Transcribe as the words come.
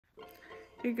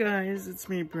Hey guys, it's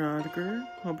me, Prodiger.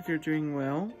 Hope you're doing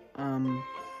well.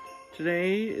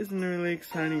 Today is a really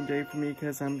exciting day for me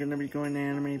because I'm gonna be going to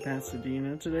Anime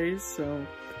Pasadena today, so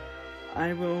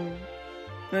I will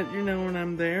let you know when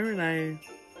I'm there, and I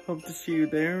hope to see you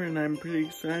there, and I'm pretty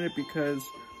excited because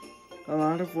a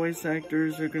lot of voice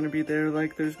actors are gonna be there.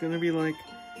 Like, there's gonna be like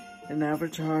an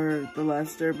Avatar, The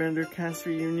Last Airbender cast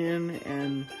reunion,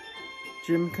 and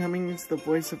Jim Cummings, the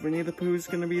voice of Winnie the Pooh, is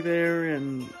gonna be there,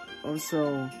 and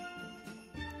also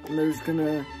there's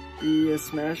gonna be a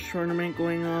Smash tournament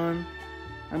going on.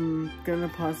 I'm gonna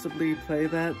possibly play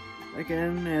that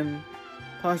again and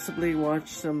possibly watch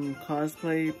some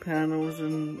cosplay panels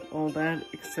and all that,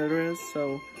 etc.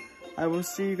 So I will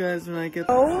see you guys when I get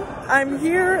there. Oh, I'm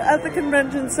here at the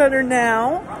convention center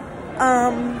now.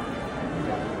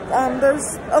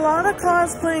 There's a lot of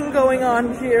cosplaying going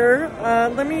on here.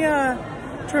 Let me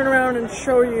turn around and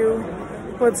show you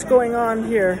what's going on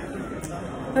here.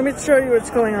 Let me show you what's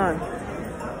going on.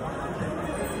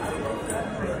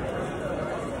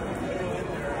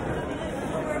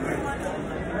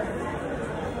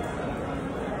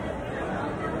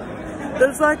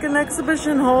 There's like an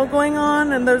exhibition hall going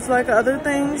on, and there's like other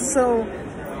things, so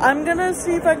I'm gonna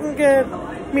see if I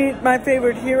can meet my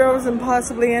favorite heroes and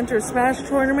possibly enter Smash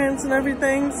tournaments and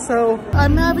everything. So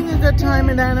I'm having a good time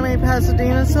in Anime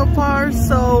Pasadena so far.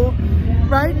 So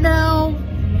right now,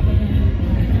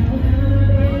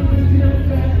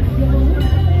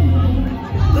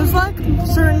 there's like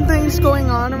certain things going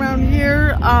on around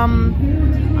here.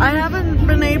 I haven't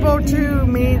been able to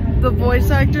meet the voice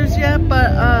actors yet,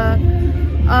 but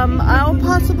I'll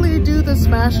possibly do the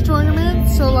Smash tournament.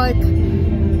 So like,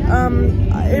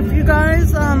 if you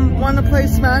guys want to play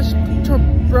Smash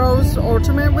Bros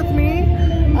Ultimate with me,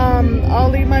 I'll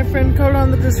leave my friend code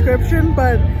on the description,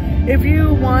 but if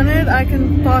you want it, I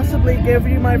can possibly give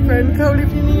you my friend code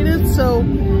if you need it. So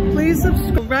please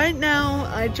subscribe. Right now,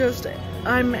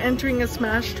 I'm entering a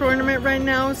Smash tournament right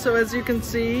now, so as you can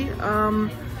see,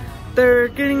 they're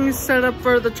getting set up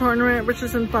for the tournament, which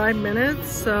is in 5 minutes,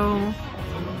 so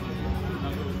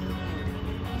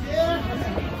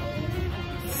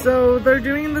they're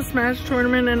doing the Smash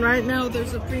tournament, and right now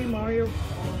there's a free Mario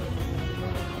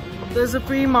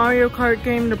Kart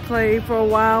game to play for a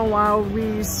while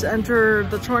we enter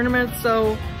the tournament.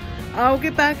 So I'll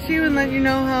get back to you and let you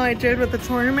know how I did with the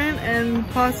tournament, and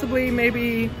possibly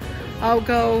maybe I'll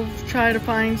go try to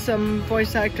find some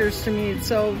voice actors to meet.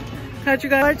 So catch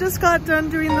you guys. I just got done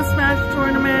doing the Smash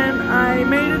tournament. I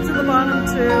made it to the bottom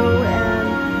 2,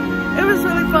 and it was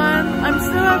really fun. I'm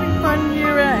still having fun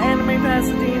here at Anime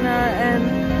Pasadena,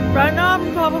 and right now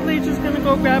I'm probably just gonna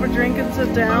go grab a drink and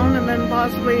sit down, and then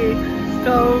possibly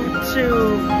go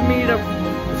to meet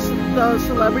the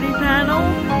celebrity panel.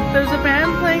 There's a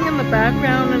band playing in the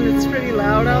background, and it's pretty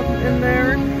loud out in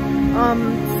there.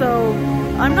 So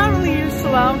I'm not really used to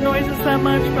loud noises that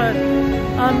much, but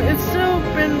it's still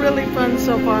been really fun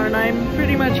so far, and I'm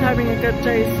pretty much having a good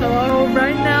day. So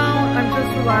right now I'm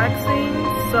just relaxing,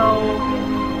 so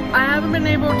I haven't been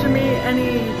able to meet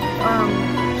any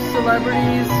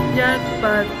celebrities yet,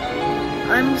 but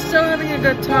I'm still having a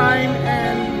good time,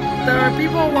 and there are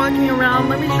people walking around.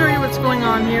 Let me show you what's going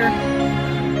on here.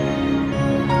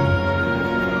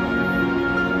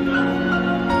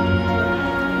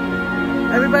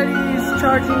 Everybody's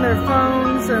charging their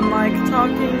phones and like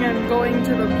talking and going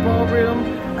to the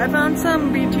ballroom. I found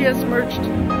some BTS merch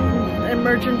and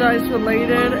merchandise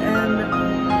related, and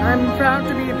I'm proud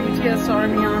to be a BTS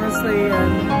ARMY, honestly.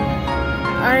 And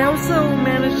I also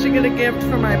managed to get a gift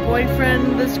for my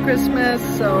boyfriend this Christmas,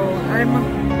 so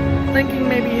I'm thinking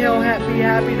maybe he'll be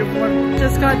happy to work.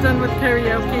 Just got done with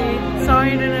karaoke.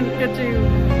 Sorry I didn't get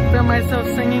to film myself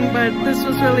singing, but this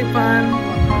was really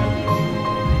fun.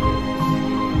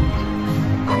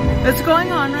 It's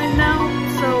going on right now,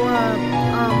 so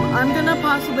I'm gonna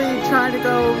possibly try to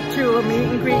go to a meet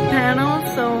and greet panel,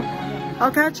 so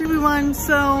I'll catch everyone.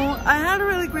 So I had a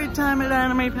really great time at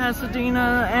Anime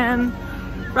Pasadena, and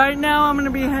right now I'm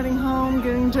gonna be heading home,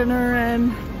 getting dinner,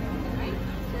 and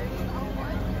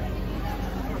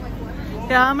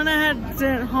yeah, I'm gonna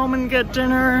head home and get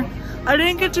dinner. I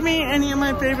didn't get to meet any of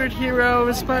my favorite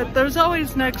heroes, but there's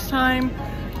always next time,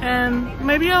 and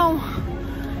maybe I'll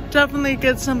definitely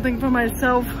get something for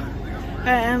myself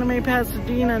at Anime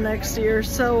Pasadena next year.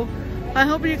 So I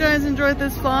hope you guys enjoyed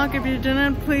this vlog. If you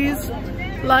didn't, please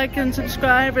like and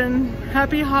subscribe, and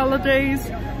happy holidays,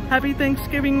 happy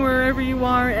Thanksgiving wherever you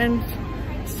are, and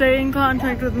stay in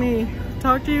contact with me.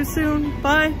 Talk to you soon.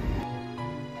 Bye.